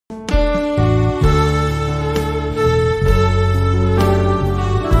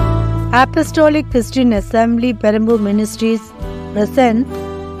Apostolic Christian Assembly Perambur Ministries present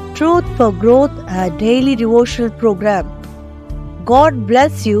Truth for Growth, a daily devotional program. God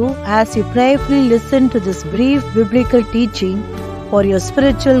bless you as you prayerfully listen to this brief biblical teaching for your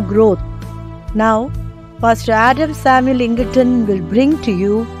spiritual growth. Now, Pastor Adam Samuel Ingleton will bring to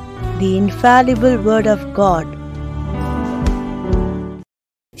you the infallible Word of God.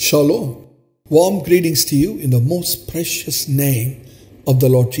 Shalom. Warm greetings to you in the most precious name of the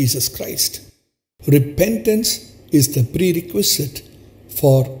Lord Jesus Christ. Repentance is the prerequisite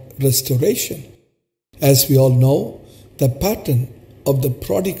for restoration. As we all know, the pattern of the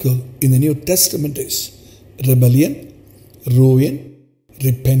prodigal in the New Testament is rebellion, ruin,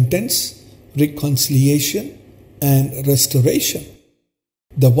 repentance, reconciliation, and restoration.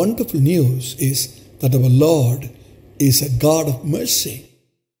 The wonderful news is that our Lord is a God of mercy,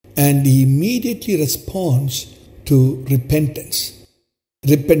 and He immediately responds to repentance.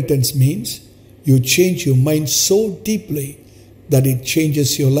 Repentance means you change your mind so deeply that it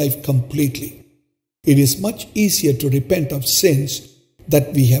changes your life completely. It is much easier to repent of sins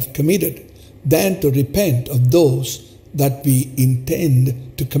that we have committed than to repent of those that we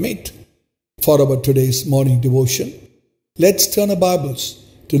intend to commit. For our today's morning devotion, let's turn our Bibles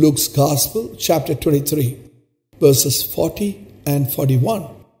to Luke's Gospel, chapter 23, verses 40 and 41.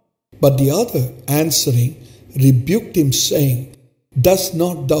 But the other, answering, rebuked him, saying, Dost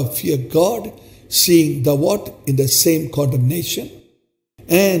not thou fear God, seeing thou art in the same condemnation?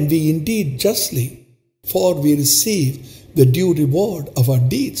 And we indeed justly, for we receive the due reward of our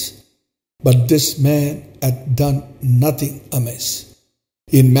deeds. But this man hath done nothing amiss.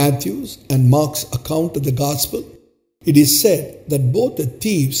 In Matthew's and Mark's account of the Gospel, it is said that both the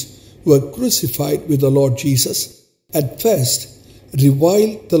thieves who were crucified with the Lord Jesus at first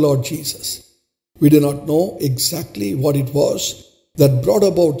reviled the Lord Jesus. We do not know exactly what it was that brought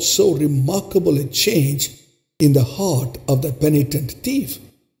about so remarkable a change in the heart of the penitent thief.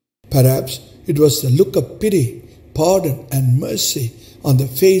 Perhaps it was the look of pity, pardon, and mercy on the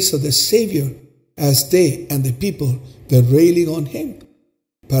face of the Savior as they and the people were railing on him.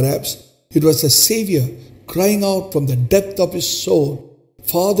 Perhaps it was the Savior crying out from the depth of his soul,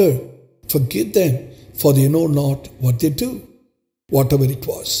 Father, forgive them, for they know not what they do. Whatever it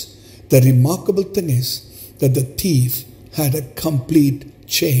was, the remarkable thing is that the thief had a complete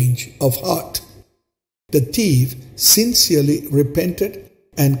change of heart. The thief sincerely repented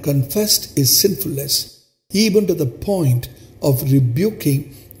and confessed his sinfulness, even to the point of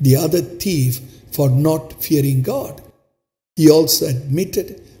rebuking the other thief for not fearing God. He also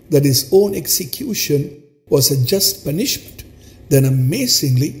admitted that his own execution was a just punishment. Then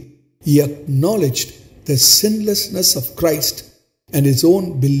amazingly, he acknowledged the sinlessness of Christ and his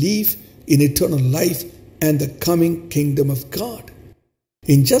own belief in eternal life and the coming kingdom of God.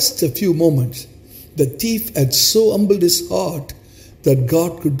 In just a few moments, the thief had so humbled his heart that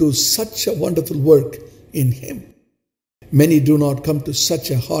God could do such a wonderful work in him. Many do not come to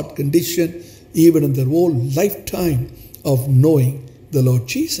such a heart condition even in their whole lifetime of knowing the Lord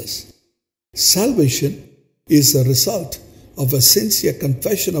Jesus. Salvation is a result of a sincere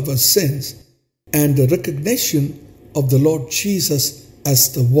confession of our sins and the recognition of the Lord Jesus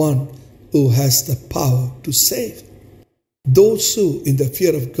as the one who has the power to save. Those who, in the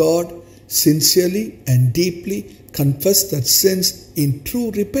fear of God, sincerely and deeply confess their sins in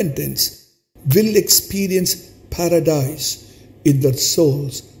true repentance will experience paradise in their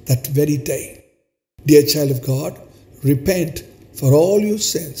souls that very day. Dear child of God, repent for all your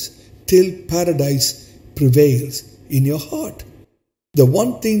sins till paradise prevails in your heart. The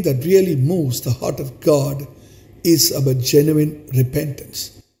one thing that really moves the heart of God is our genuine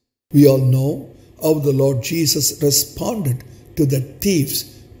repentance. We all know how the Lord Jesus responded to the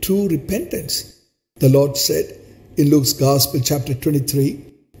thief's true repentance. The Lord said in Luke's Gospel, chapter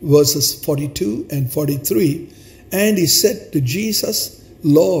 23, verses 42 and 43, and he said to Jesus,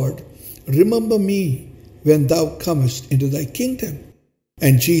 Lord, remember me when thou comest into thy kingdom.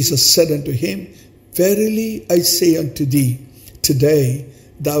 And Jesus said unto him, Verily I say unto thee, today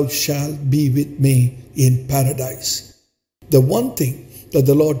thou shalt be with me in paradise. The one thing that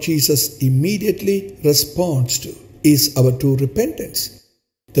the Lord Jesus immediately responds to is our true repentance.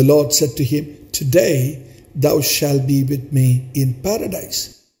 The Lord said to him, Today thou shalt be with me in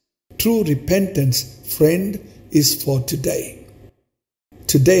paradise. True repentance, friend, is for today.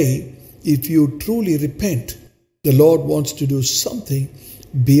 Today, if you truly repent, the Lord wants to do something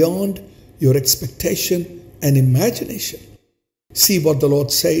beyond your expectation and imagination. See what the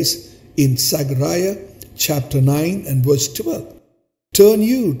Lord says in Zechariah chapter 9 and verse 12. Turn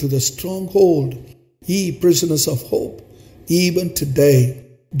you to the stronghold, ye prisoners of hope. Even today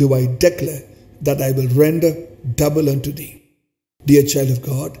do I declare that I will render double unto thee. Dear child of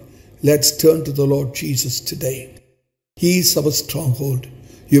God, let's turn to the Lord Jesus today. He is our stronghold.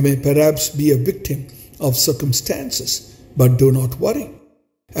 You may perhaps be a victim of circumstances, but do not worry.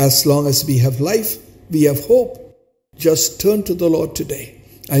 As long as we have life, we have hope. Just turn to the Lord today.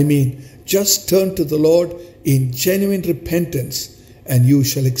 Just turn to the Lord in genuine repentance, and you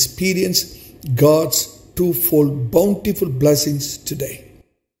shall experience God's twofold bountiful blessings today.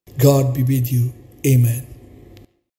 God be with you. Amen.